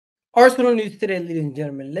Arsenal news today, ladies and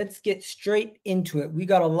gentlemen. Let's get straight into it. We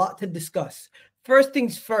got a lot to discuss. First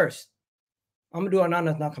things first, Amadou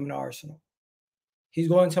Onana is not coming to Arsenal. He's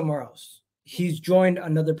going somewhere else. He's joined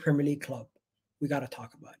another Premier League club. We got to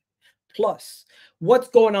talk about it. Plus, what's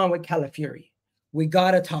going on with Calafiori? We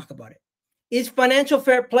got to talk about it. Is financial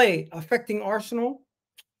fair play affecting Arsenal?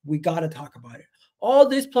 We got to talk about it. All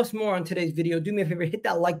this plus more on today's video. Do me a favor, hit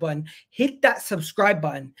that like button, hit that subscribe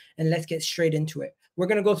button, and let's get straight into it. We're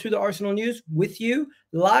going to go through the Arsenal news with you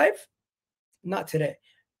live. Not today.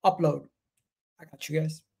 Upload. I got you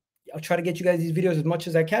guys. I'll try to get you guys these videos as much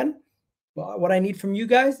as I can. But what I need from you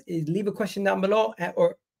guys is leave a question down below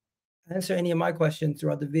or answer any of my questions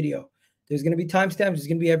throughout the video. There's going to be timestamps. There's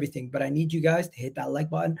going to be everything. But I need you guys to hit that like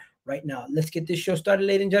button right now. Let's get this show started,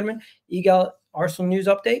 ladies and gentlemen. Egal Arsenal news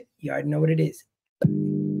update. You already know what it is.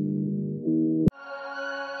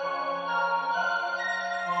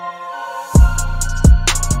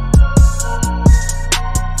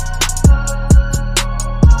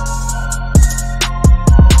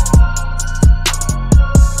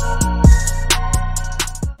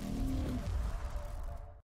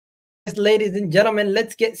 Ladies and gentlemen,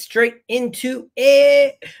 let's get straight into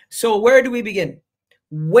it. So where do we begin?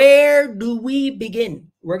 We're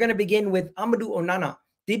going to begin with Amadou Onana.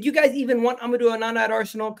 Did you guys even want Amadou Onana at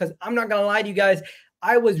Arsenal? Because I'm not going to lie to you guys,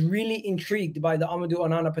 I was really intrigued by the Amadou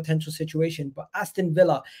Onana potential situation, but Aston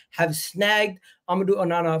Villa have snagged Amadou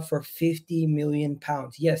Onana for £50 million.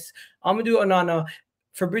 Yes, Amadou Onana,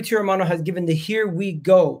 Fabrizio Romano has given the here we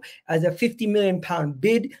go as a £50 million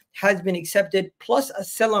bid has been accepted, plus a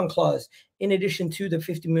sell-on clause in addition to the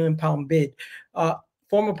 £50 million bid.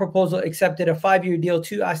 Formal proposal accepted, a 5-year deal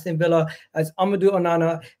to Aston Villa, as Amadou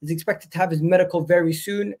Onana is expected to have his medical very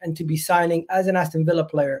soon and to be signing as an Aston Villa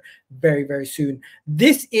player very, very soon.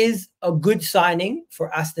 This is a good signing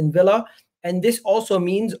for Aston Villa, and this also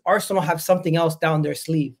means Arsenal have something else down their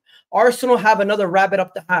sleeve. Arsenal have another rabbit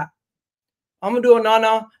up the hat. Amadou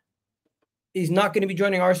Onana is not going to be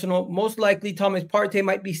joining Arsenal. Most likely, Thomas Partey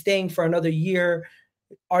might be staying for another year.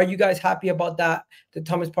 Are you guys happy about that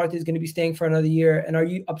Thomas Partey is going to be staying for another year? And are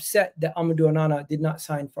you upset that Amadou Onana did not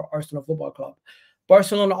sign for Arsenal Football Club?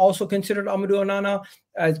 Barcelona also considered Amadou Onana,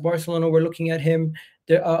 as Barcelona were looking at him.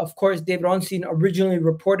 Of course, David Ornstein originally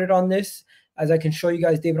reported on this. As I can show you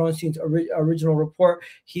guys David Ornstein's original report,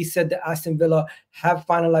 he said that Aston Villa have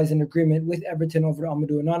finalized an agreement with Everton over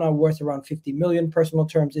Amadou Onana worth around $50 million, personal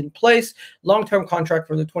terms in place, long-term contract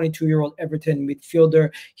for the 22-year-old Everton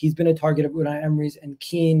midfielder. He's been a target of Unai Emery's and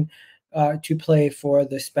keen to play for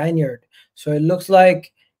the Spaniard. So it looks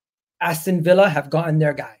like Aston Villa have gotten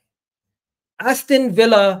their guy. Aston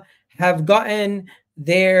Villa have gotten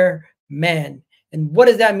their man. And what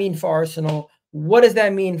does that mean for Arsenal? What does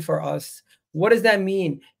that mean for us? What does that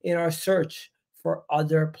mean in our search for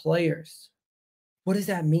other players? What does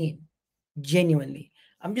that mean? Genuinely,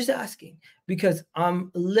 I'm just asking because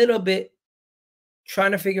I'm a little bit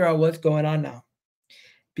trying to figure out what's going on now,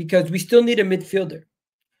 because we still need a midfielder.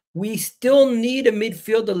 We still need a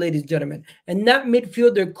midfielder, ladies and gentlemen. And that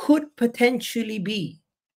midfielder could potentially be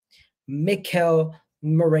Mikel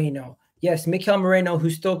Merino. Yes, Mikel Merino,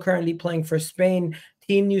 who's still currently playing for Spain.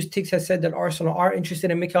 Team News Ticks has said that Arsenal are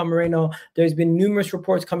interested in Mikel Merino. There's been numerous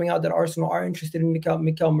reports coming out that Arsenal are interested in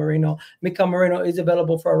Mikel Merino. Mikel Merino is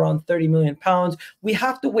available for around £30 million. We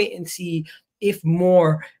have to wait and see if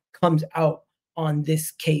more comes out on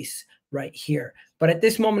this case right here. But at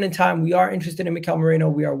this moment in time, we are interested in Mikel Merino.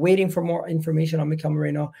 We are waiting for more information on Mikel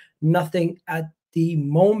Merino. Nothing at the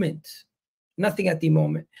moment. Nothing at the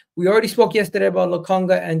moment. We already spoke yesterday about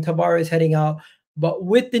Lokonga and Tavares heading out. But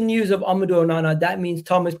with the news of Amadou Onana, that means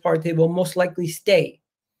Thomas Partey will most likely stay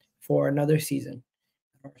for another season.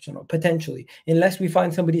 Arsenal, potentially, unless we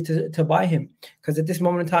find somebody to buy him. Because at this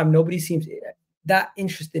moment in time, nobody seems that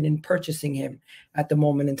interested in purchasing him at the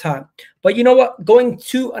moment in time. But you know what? Going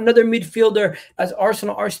to another midfielder, as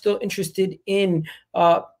Arsenal are still interested in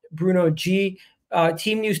Bruno G.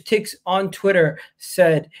 Team News Ticks on Twitter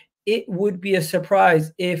said it would be a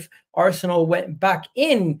surprise if Arsenal went back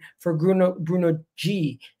in for Bruno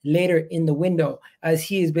G later in the window, as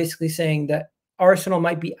he is basically saying that Arsenal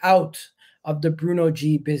might be out of the Bruno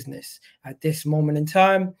G business at this moment in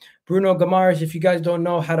time. Bruno Guimarães, if you guys don't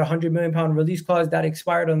know, had a £100 million release clause that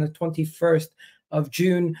expired on the 21st of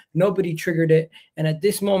June. Nobody triggered it. And at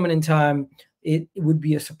this moment in time, it would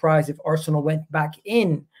be a surprise if Arsenal went back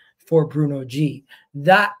in for Bruno G.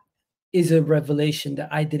 That is a revelation that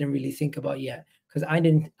I didn't really think about yet, because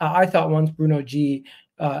I thought once Bruno G,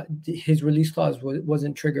 his release clause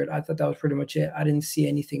wasn't triggered, I thought that was pretty much it. I didn't see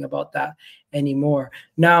anything about that anymore.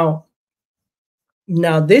 Now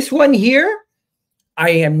this one here, I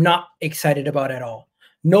am not excited about at all.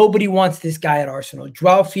 Nobody wants this guy at Arsenal.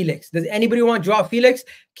 Joao Felix. Does anybody want Joao Felix?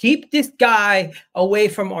 Keep this guy away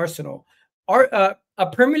from Arsenal. A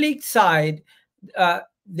Premier League side,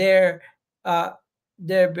 they're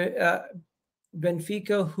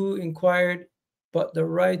Benfica, who inquired, but the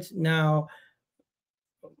rights now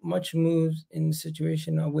much moves in the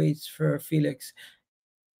situation awaits for Felix.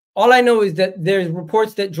 All I know is that there's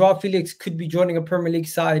reports that Joao Felix could be joining a Premier League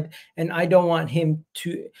side, and I don't want him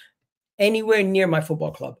to anywhere near my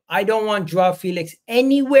football club. I don't want Joao Felix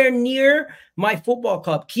anywhere near my football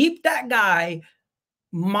club. Keep that guy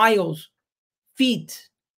miles, feet.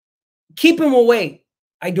 Keep him away.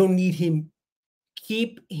 I don't need him.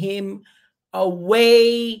 Keep him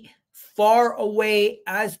away, far away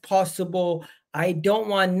as possible. I don't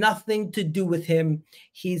want nothing to do with him.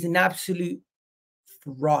 He's an absolute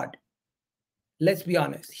fraud. Let's be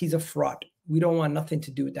honest. He's a fraud. We don't want nothing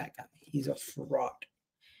to do with that guy. He's a fraud.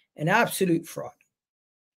 An absolute fraud.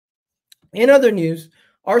 In other news,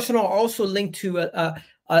 Arsenal also linked to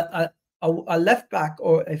a left back,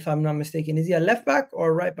 or if I'm not mistaken, is he a left back or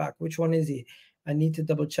a right back? Which one is he? I need to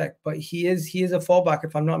double check, but he is a fallback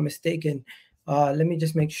if I'm not mistaken. Let me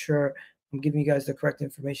just make sure I'm giving you guys the correct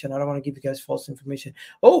information. I don't want to give you guys false information.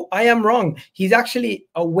 Oh, I am wrong. He's actually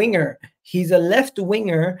a winger. He's a left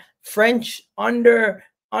winger, French under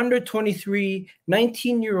 23,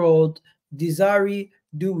 19-year-old Désiré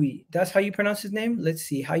Doué. That's how you pronounce his name? Let's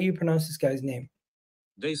see how you pronounce this guy's name.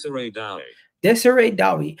 Désiré Doué. Désiré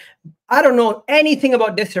Doué. I don't know anything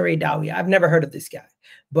about Désiré Doué. I've never heard of this guy.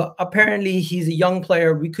 But apparently he's a young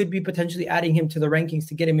player. We could be potentially adding him to the rankings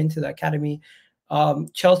to get him into the academy.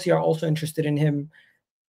 Chelsea are also interested in him.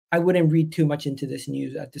 I wouldn't read too much into this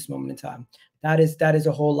news at this moment in time. That is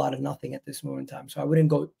a whole lot of nothing at this moment in time. So I wouldn't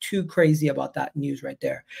go too crazy about that news right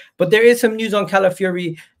there. But there is some news on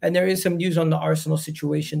Calafiori, and there is some news on the Arsenal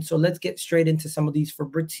situation. So let's get straight into some of these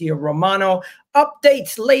Fabrizio Romano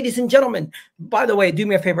updates, ladies and gentlemen. By the way, do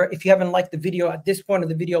me a favor. If you haven't liked the video at this point of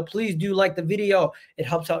the video, please do like the video. It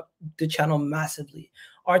helps out the channel massively.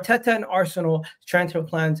 Arteta and Arsenal transfer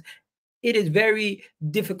plans. It is very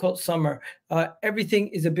difficult summer. Everything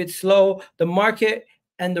is a bit slow. The market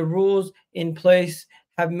and the rules in place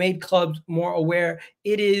have made clubs more aware.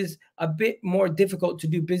 It is a bit more difficult to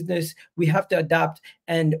do business. We have to adapt,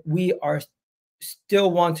 and we are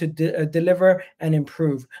still want to deliver and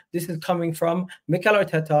improve. This is coming from Mikel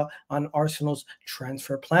Arteta on Arsenal's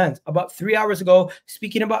transfer plans. About 3 hours ago,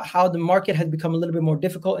 speaking about how the market has become a little bit more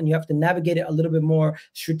difficult and you have to navigate it a little bit more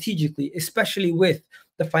strategically, especially with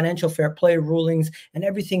the financial fair play rulings and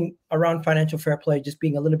everything around financial fair play just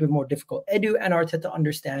being a little bit more difficult. Edu and Arteta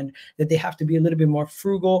understand that they have to be a little bit more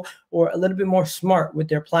frugal or a little bit more smart with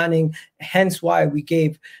their planning. Hence why we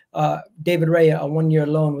gave David Raya a 1-year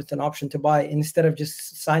loan with an option to buy instead of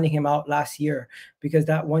just signing him out last year, because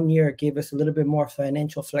that 1 year gave us a little bit more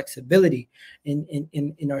financial flexibility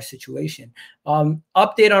in our situation.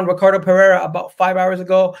 Update on Ricardo Pereira about 5 hours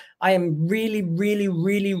ago. I am really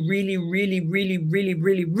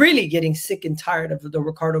getting sick and tired of the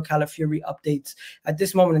Ricardo Calafiori updates. At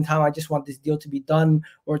this moment in time, I just want this deal to be done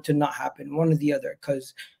or to not happen, one or the other,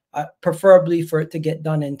 because preferably for it to get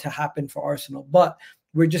done and to happen for Arsenal. But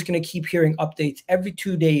we're just going to keep hearing updates every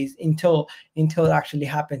 2 days until it actually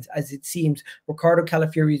happens. As it seems, Ricardo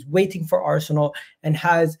Calafiori is waiting for Arsenal and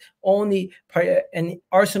has only and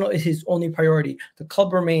Arsenal is his only priority. The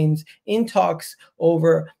club remains in talks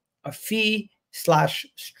over a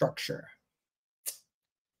fee/structure.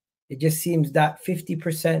 It just seems that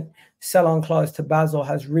 50% sell-on clause to Basel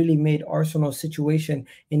has really made Arsenal's situation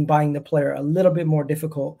in buying the player a little bit more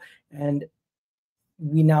difficult, and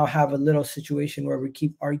we now have a little situation where we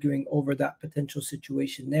keep arguing over that potential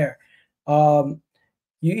situation there. You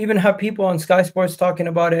even have people on Sky Sports talking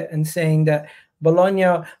about it and saying that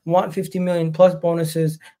Bologna want 50 million plus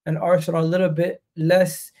bonuses and Arsenal a little bit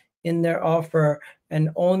less in their offer, and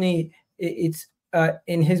only it's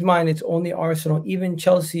in his mind it's only Arsenal. Even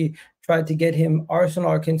Chelsea tried to get him. Arsenal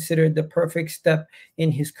are considered the perfect step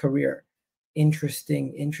in his career.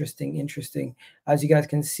 Interesting. As you guys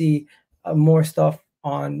can see, more stuff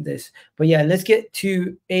on this. But yeah, let's get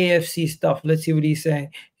to AFC stuff. Let's see what he's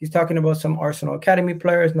saying. He's talking about some Arsenal Academy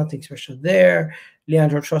players. Nothing special there.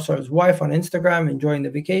 Leandro Trossard's wife on Instagram enjoying the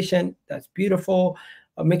vacation. That's beautiful.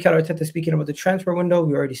 Mikel Arteta speaking about the transfer window.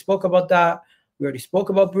 We already spoke about that. We already spoke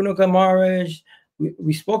about Bruno Guimarães.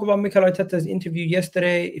 We spoke about Mikel Arteta's interview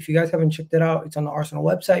yesterday. If you guys haven't checked it out, it's on the Arsenal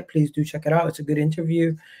website. Please do check it out. It's a good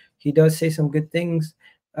interview. He does say some good things.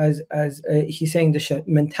 As he's saying, the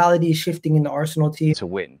mentality is shifting in the Arsenal team to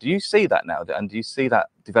win. Do you see that now? And do you see that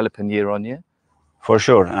developing year on year? For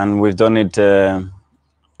sure, and we've done it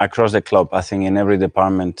across the club. I think in every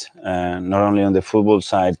department, not only on the football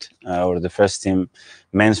side or the first team,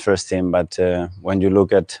 men's first team, but when you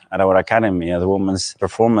look at our academy, the women's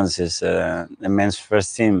performances, the men's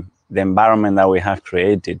first team, the environment that we have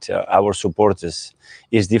created, our supporters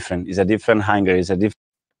is different. It's a different hunger. It's a different.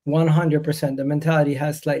 100%. The mentality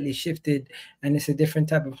has slightly shifted, and it's a different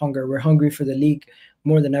type of hunger. We're hungry for the league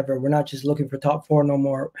more than ever. We're not just looking for top four no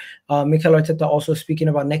more. Mikel Arteta also speaking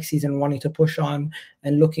about next season, wanting to push on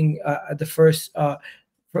and looking at the first,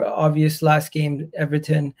 for obvious last game,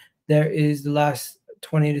 Everton. There is the last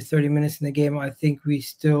 20 to 30 minutes in the game. I think we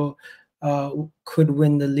still could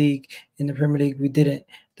win the league in the Premier League. We didn't.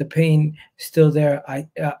 The pain still there.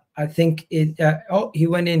 I think it. He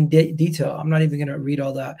went in detail. I'm not even gonna read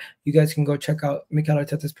all that. You guys can go check out Mikel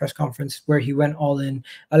Arteta's press conference where he went all in.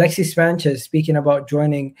 Alexis Sanchez speaking about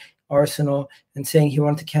joining Arsenal and saying he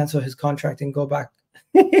wanted to cancel his contract and go back.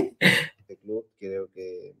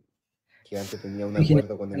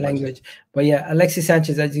 Language, but yeah, Alexis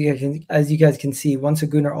Sanchez, as you guys can see, once a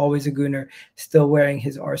Gooner, always a Gooner, still wearing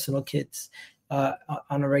his Arsenal kits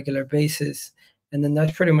on a regular basis. And then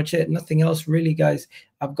that's pretty much it. Nothing else really, guys.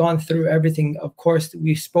 I've gone through everything. Of course,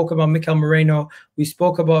 we spoke about Mikel Merino. We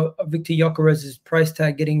spoke about Victor Gyökeres's price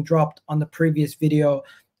tag getting dropped on the previous video.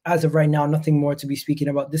 As of right now, nothing more to be speaking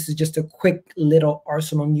about. This is just a quick little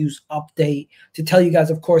Arsenal news update to tell you guys,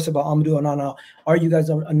 of course, about Amadou Onana. Are you guys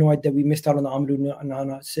annoyed that we missed out on the Amadou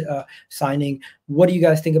Onana signing? What do you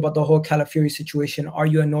guys think about the whole Calafiori situation? Are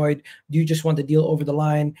you annoyed? Do you just want the deal over the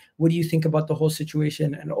line? What do you think about the whole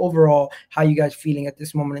situation? And overall, how you guys feeling at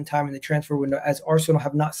this moment in time in the transfer window, as Arsenal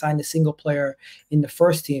have not signed a single player in the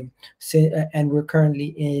first team, and we're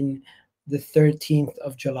currently in the 13th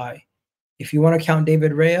of July. If you want to count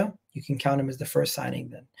David Raya, you can count him as the first signing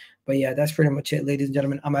then. But yeah, that's pretty much it, ladies and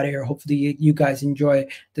gentlemen. I'm out of here. Hopefully you guys enjoy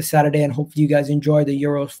the Saturday, and hopefully you guys enjoy the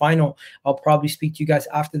Euros final. I'll probably speak to you guys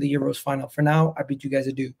after the Euros final. For now, I bid you guys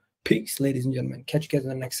adieu. Peace, ladies and gentlemen. Catch you guys on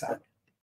the next side.